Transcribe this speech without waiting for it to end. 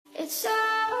It's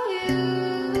all you.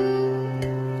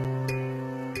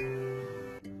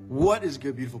 What is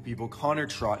good, beautiful people? Connor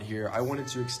Trott here. I wanted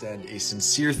to extend a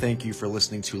sincere thank you for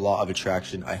listening to Law of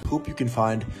Attraction. I hope you can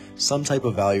find some type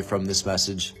of value from this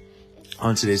message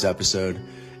on today's episode.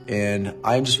 And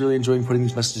I'm just really enjoying putting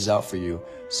these messages out for you.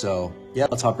 So yeah,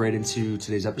 let's hop right into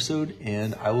today's episode,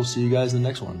 and I will see you guys in the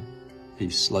next one.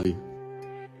 Peace. Love you.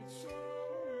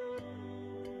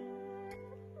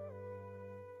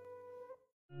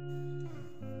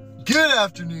 Good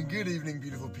afternoon, good evening,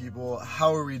 beautiful people.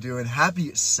 How are we doing?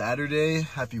 Happy Saturday,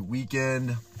 happy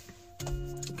weekend.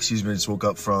 Excuse me, I just woke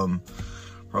up from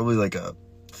probably like a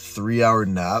 3-hour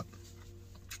nap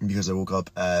because I woke up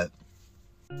at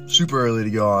super early to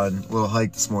go on a little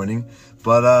hike this morning.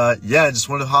 But yeah, I just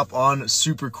wanted to hop on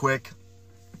super quick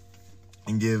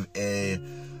and give a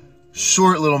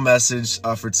short little message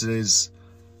for today's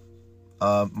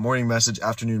morning message,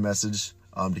 afternoon message.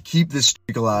 To keep this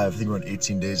streak alive. I think we're on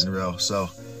 18 days in a row. So,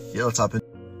 yeah, let's hop in.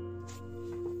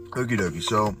 Okie dokie.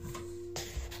 So,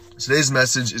 today's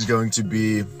message is going to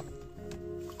be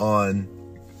on,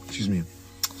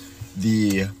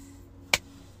 the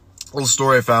little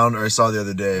story I found or I saw the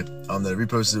other day that I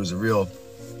reposted. It was a reel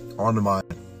onto my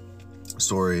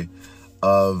story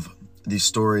of the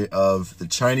story of the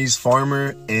Chinese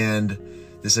farmer and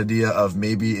this idea of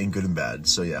maybe in good and bad.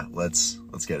 So, yeah, let's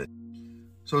get it.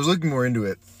 So I was looking more into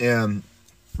it, and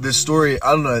this story,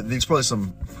 I don't know, I think it's probably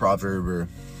some proverb or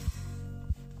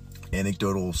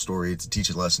anecdotal story to teach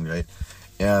a lesson, right?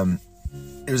 And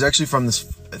it was actually from this,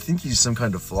 I think he's some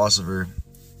kind of philosopher.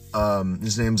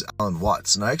 His name's Alan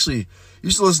Watts, and I actually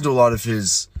used to listen to a lot of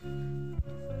his,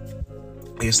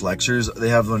 I guess, lectures that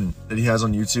he has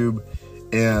on YouTube,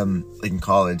 and like in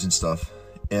college and stuff.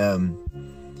 And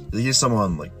he has some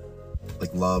on like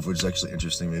love, which is actually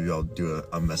interesting. Maybe I'll do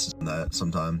a message on that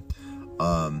sometime.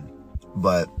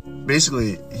 But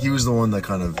basically he was the one that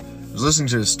kind of was listening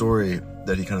to his story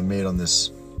that he kind of made on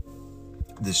this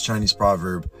Chinese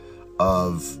proverb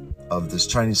of this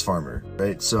Chinese farmer,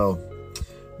 right? So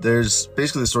there's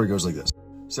basically the story goes like this.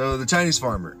 So the Chinese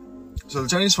farmer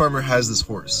has this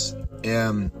horse,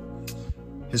 and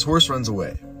his horse runs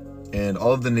away, and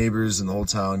all of the neighbors in the whole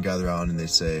town gather around and they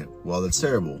say, well, that's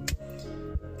terrible.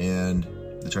 And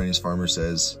the Chinese farmer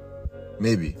says,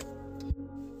 maybe.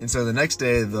 And so the next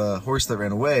day, the horse that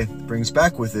ran away brings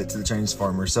back with it to the Chinese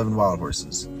farmer 7 wild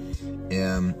horses.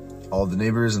 And all the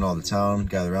neighbors and all the town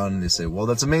gather around and they say, well,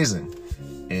 that's amazing.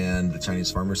 And the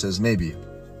Chinese farmer says, maybe.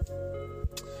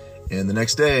 And the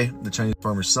next day, the Chinese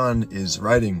farmer's son is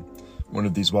riding one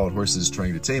of these wild horses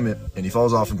trying to tame it, and he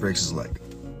falls off and breaks his leg.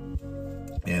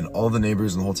 And all the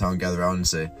neighbors in the whole town gather around and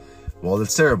say, well,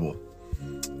 that's terrible.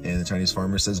 And the Chinese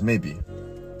farmer says, maybe.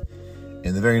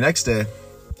 And the very next day,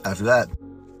 after that,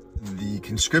 the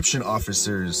conscription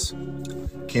officers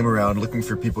came around looking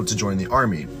for people to join the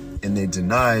army, and they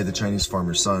deny the Chinese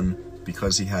farmer's son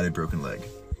because he had a broken leg.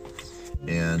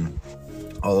 And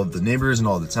all of the neighbors and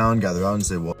all the town gather around and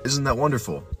say, well, isn't that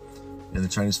wonderful? And the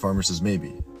Chinese farmer says,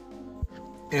 maybe.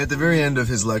 And at the very end of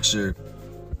his lecture,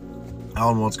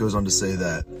 Alan Watts goes on to say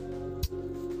that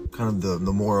kind of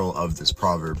the moral of this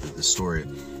proverb, of this story,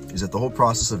 is that the whole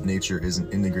process of nature is an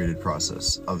integrated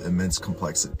process of immense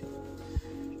complexity.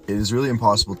 It is really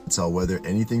impossible to tell whether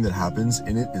anything that happens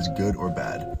in it is good or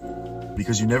bad,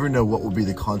 because you never know what will be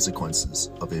the consequences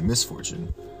of a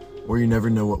misfortune, or you never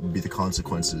know what will be the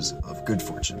consequences of good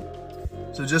fortune.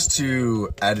 So just to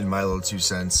add in my little 2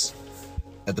 cents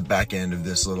at the back end of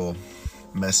this little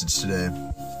message today,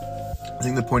 I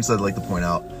think the points that I'd like to point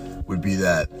out would be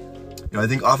that, I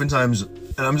think oftentimes,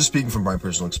 and I'm just speaking from my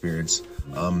personal experience,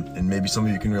 and maybe some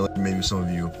of you can relate, maybe some of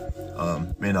you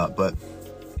may not, but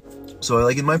so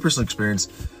like in my personal experience,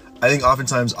 I think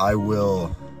oftentimes I'm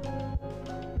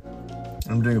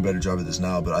doing a better job at this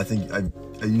now, but I think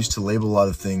I used to label a lot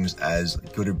of things as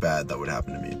good or bad that would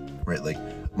happen to me, right? Like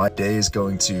my day is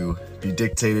going to be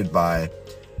dictated by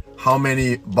how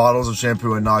many bottles of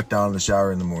shampoo I knock down in the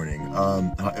shower in the morning,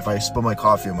 if I spill my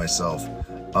coffee on myself,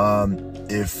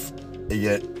 if I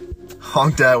get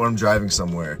honked at when I'm driving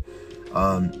somewhere.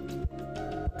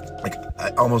 Like I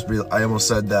almost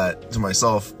said that to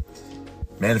myself,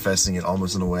 manifesting it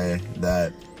almost in a way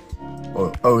that,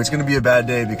 oh, it's going to be a bad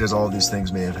day because all of these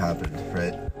things may have happened,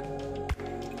 right?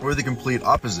 Or the complete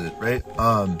opposite, right?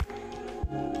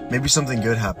 Maybe something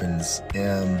good happens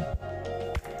and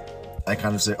I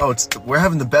kind of say, oh, we're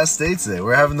having the best day today.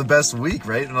 We're having the best week,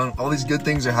 right? And all these good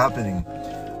things are happening.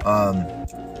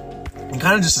 And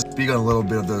kind of just to speak on a little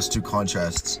bit of those two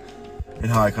contrasts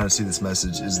and how I kind of see this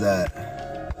message is that,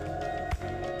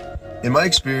 in my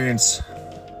experience,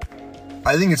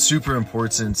 I think it's super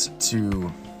important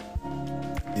to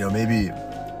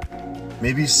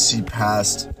maybe see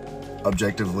past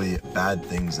objectively bad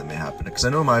things that may happen. Because I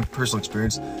know in my personal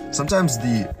experience, sometimes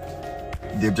the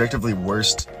objectively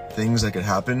worst things that could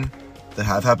happen, that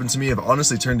have happened to me, have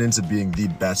honestly turned into being the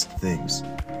best things.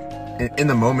 In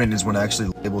the moment is when I actually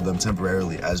labeled them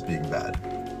temporarily as being bad.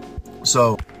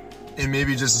 So, and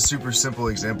maybe just a super simple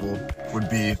example would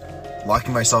be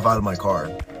locking myself out of my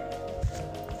car.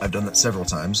 I've done that several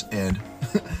times, and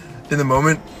in the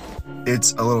moment,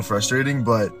 it's a little frustrating,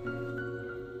 but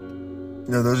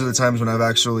those are the times when I've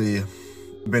actually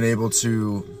been able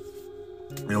to,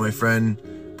 my friend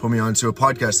put me onto a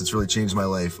podcast that's really changed my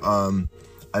life.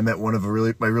 I met one of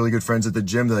my really good friends at the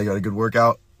gym that I got a good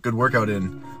workout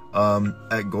in,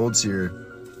 at Gold's here,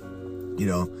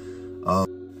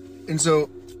 and so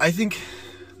I think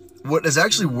what has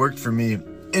actually worked for me,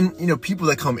 and people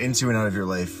that come into and out of your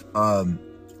life,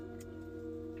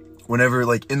 whenever,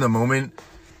 like, in the moment,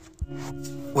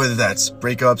 whether that's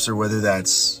breakups or whether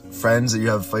that's friends that you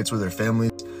have fights with or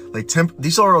families, like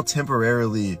these are all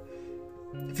temporarily,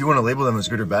 if you want to label them as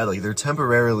good or bad, like they're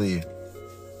temporarily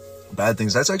bad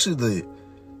things. That's actually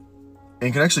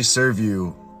and can actually serve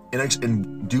you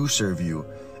and do serve you.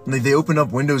 And they open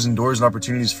up windows and doors and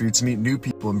opportunities for you to meet new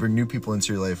people and bring new people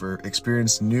into your life or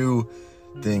experience new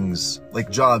things, like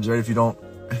jobs, right? If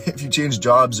you change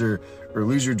jobs or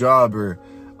lose your job or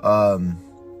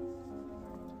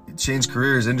change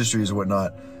careers, industries, or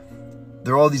whatnot,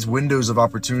 there are all these windows of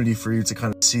opportunity for you to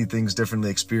kind of see things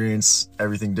differently, experience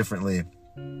everything differently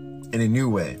in a new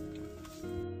way.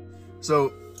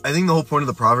 So I think the whole point of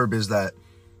the proverb is that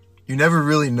you never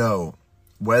really know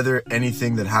whether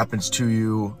anything that happens to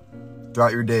you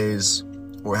throughout your days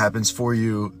or happens for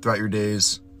you throughout your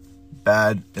days,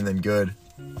 bad and then good,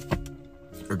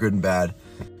 or good and bad,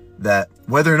 that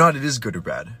whether or not it is good or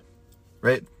bad,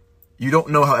 right? You don't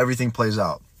know how everything plays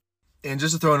out. And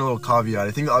just to throw in a little caveat, I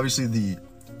think obviously the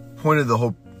point of the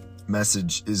whole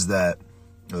message is that,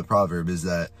 or the proverb is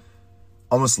that,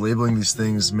 almost labeling these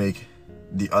things make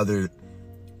the other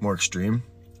more extreme.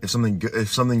 If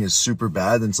something is super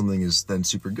bad, then something is then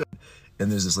super good.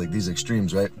 And there's these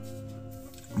extremes, right?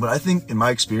 But I think in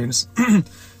my experience,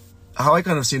 how I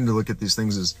kind of seem to look at these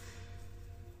things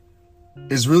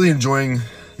is really enjoying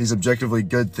these objectively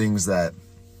good things that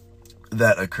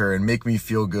occur and make me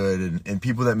feel good, and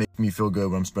people that make me feel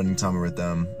good when I'm spending time with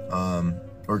them,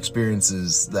 or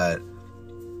experiences that,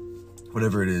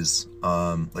 whatever it is,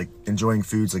 like enjoying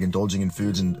foods, like indulging in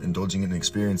foods and indulging in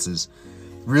experiences,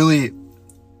 really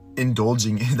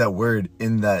indulging in that word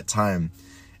in that time,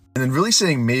 and then really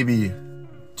saying maybe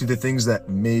to the things that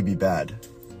may be bad.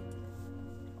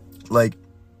 Like,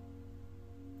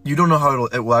 you don't know how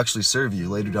it will actually serve you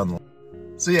later down the line.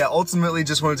 So yeah, ultimately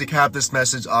just wanted to cap this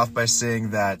message off by saying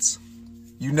that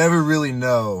you never really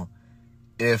know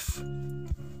if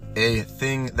a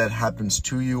thing that happens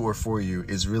to you or for you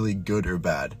is really good or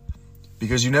bad,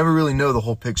 because you never really know the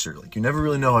whole picture. Like, you never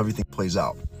really know how everything plays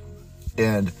out.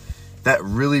 And that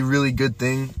really, really good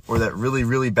thing or that really,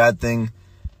 really bad thing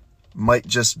might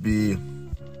just be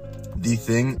the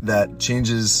thing that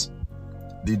changes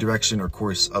the direction or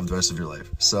course of the rest of your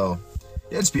life. So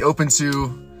yeah, just be open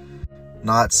to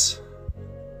not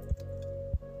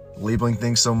labeling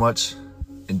things so much,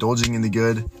 indulging in the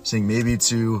good, saying maybe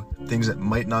to things that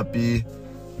might not be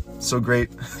so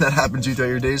great that happen to you throughout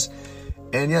your days,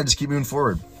 and yeah, just keep moving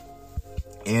forward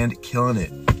and killing it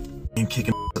and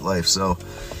kicking at life. So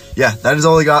yeah, that is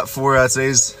all I got for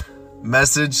today's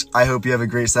message. I hope you have a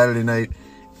great Saturday night,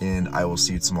 and I will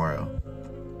see you tomorrow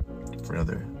for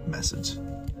another message.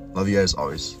 Love you guys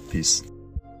always. Peace.